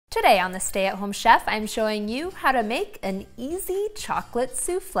Today on the Stay at Home Chef, I'm showing you how to make an easy chocolate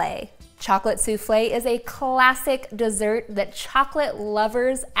souffle. Chocolate souffle is a classic dessert that chocolate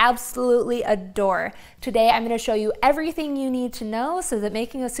lovers absolutely adore. Today I'm going to show you everything you need to know so that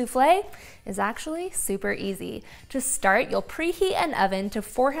making a souffle is actually super easy. To start, you'll preheat an oven to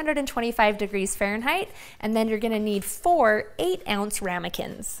 425 degrees Fahrenheit, and then you're going to need 4 8-ounce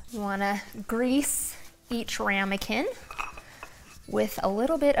ramekins. You want to grease each ramekin with a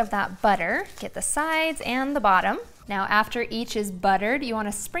little bit of that butter. Get the sides and the bottom. Now after each is buttered, you want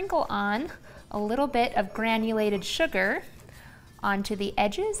to sprinkle on a little bit of granulated sugar onto the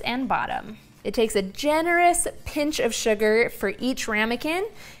edges and bottom. It takes a generous pinch of sugar for each ramekin,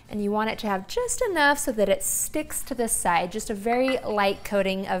 and you want it to have just enough so that it sticks to the side, just a very light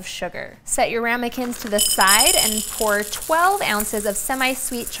coating of sugar. Set your ramekins to the side and pour 12 ounces of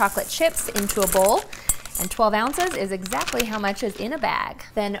semi-sweet chocolate chips into a bowl. And 12 ounces is exactly how much is in a bag.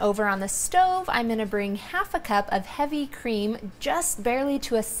 Then over on the stove, I'm gonna bring half a cup of heavy cream just barely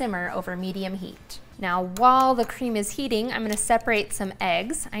to a simmer over medium heat. Now while the cream is heating, I'm gonna separate some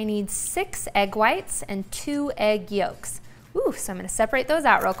eggs. I need 6 egg whites and 2 egg yolks. Ooh, so I'm gonna separate those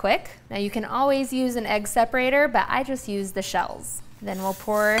out real quick. Now you can always use an egg separator, but I just use the shells. Then we'll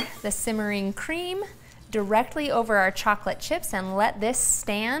pour the simmering cream directly over our chocolate chips and let this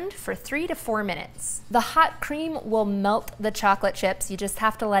stand for 3 to 4 minutes. The hot cream will melt the chocolate chips. You just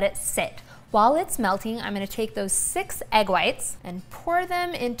have to let it sit. While it's melting, I'm going to take those 6 egg whites and pour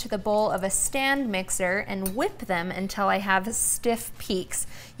them into the bowl of a stand mixer and whip them until I have stiff peaks.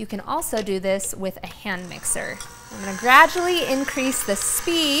 You can also do this with a hand mixer. I'm going to gradually increase the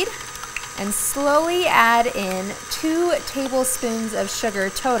speed and slowly add in 2 tablespoons of sugar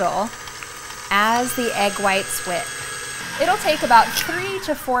total as the egg whites whip. It'll take about 3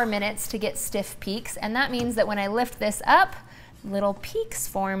 to 4 minutes to get stiff peaks, and that means that when I lift this up, little peaks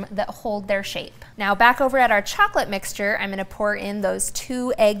form that hold their shape. Now back over at our chocolate mixture, I'm gonna pour in those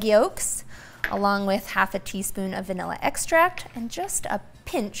 2 egg yolks along with half a teaspoon of vanilla extract and just a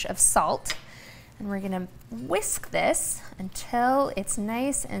pinch of salt. And we're gonna whisk this until it's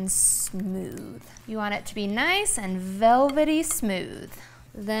nice and smooth. You want it to be nice and velvety smooth.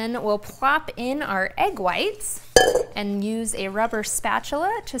 Then we'll plop in our egg whites and use a rubber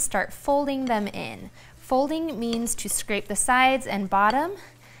spatula to start folding them in. Folding means to scrape the sides and bottom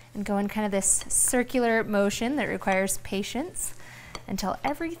and go in kind of this circular motion that requires patience until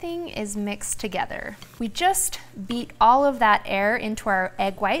everything is mixed together. We just beat all of that air into our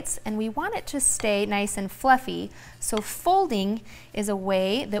egg whites and we want it to stay nice and fluffy. So folding is a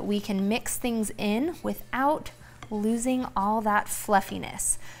way that we can mix things in without losing all that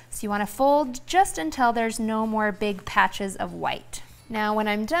fluffiness. So you want to fold just until there's no more big patches of white. Now when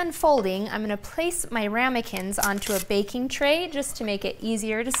I'm done folding, I'm going to place my ramekins onto a baking tray just to make it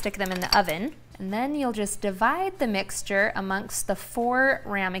easier to stick them in the oven. And then you'll just divide the mixture amongst the 4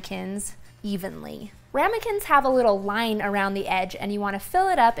 ramekins evenly. Ramekins have a little line around the edge and you want to fill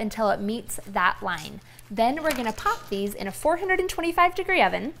it up until it meets that line. Then we're going to pop these in a 425-degree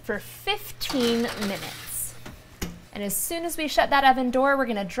oven for 15 minutes. And as soon as we shut that oven door, we're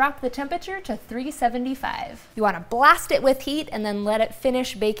gonna drop the temperature to 375. You wanna blast it with heat and then let it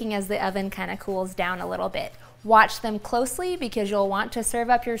finish baking as the oven kinda cools down a little bit. Watch them closely because you'll want to serve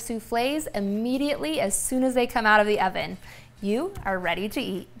up your soufflés immediately as soon as they come out of the oven. You are ready to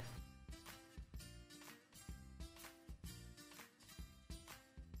eat.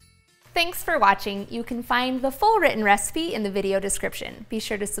 Thanks for watching. You can find the full written recipe in the video description. Be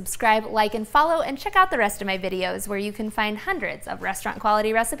sure to subscribe, like, and follow, and check out the rest of my videos where you can find hundreds of restaurant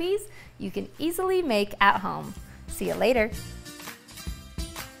quality recipes you can easily make at home. See you later.